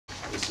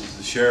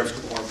the Sheriff's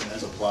Department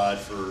has applied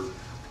for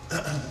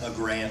a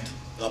grant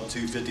up to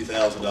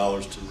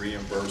 $50,000 to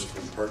reimburse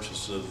for the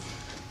purchase of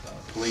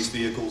police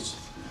vehicles.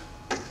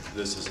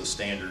 This is a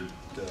standard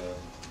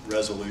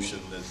resolution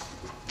that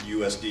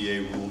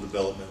USDA rule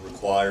development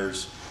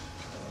requires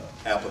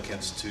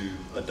applicants to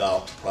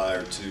adopt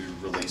prior to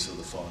release of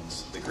the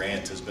funds. The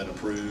grant has been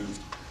approved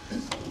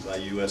by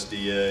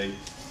USDA.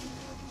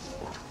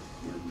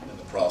 We're in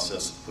the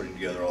process of putting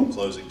together all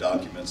closing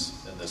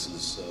documents, and this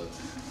is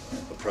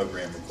a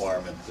program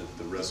requirement that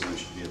the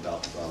resolution be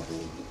adopted by the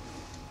board.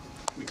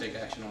 We take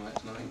action on that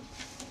tonight.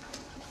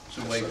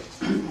 So Yes, wait.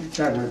 It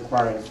doesn't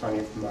require any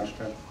funding from us,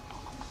 though.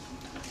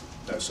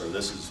 No, sir.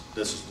 This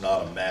is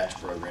not a match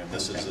program.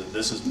 This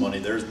is money.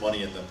 There's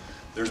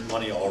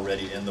money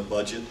already in the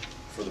budget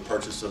for the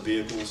purchase of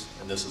vehicles,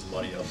 and this is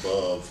money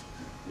above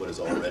what is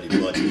already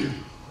budgeted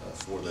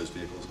for those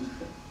vehicles.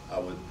 I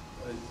would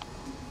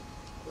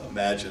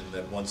imagine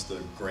that once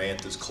the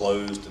grant is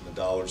closed and the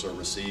dollars are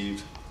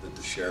received, that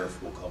the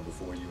sheriff will come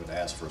before you and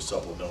ask for a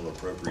supplemental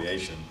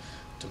appropriation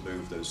to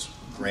move those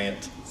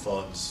grant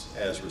funds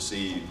as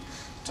received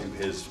to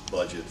his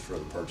budget for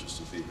the purchase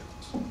of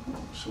vehicles.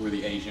 So we're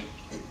the agent.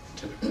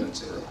 Typically,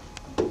 that's it.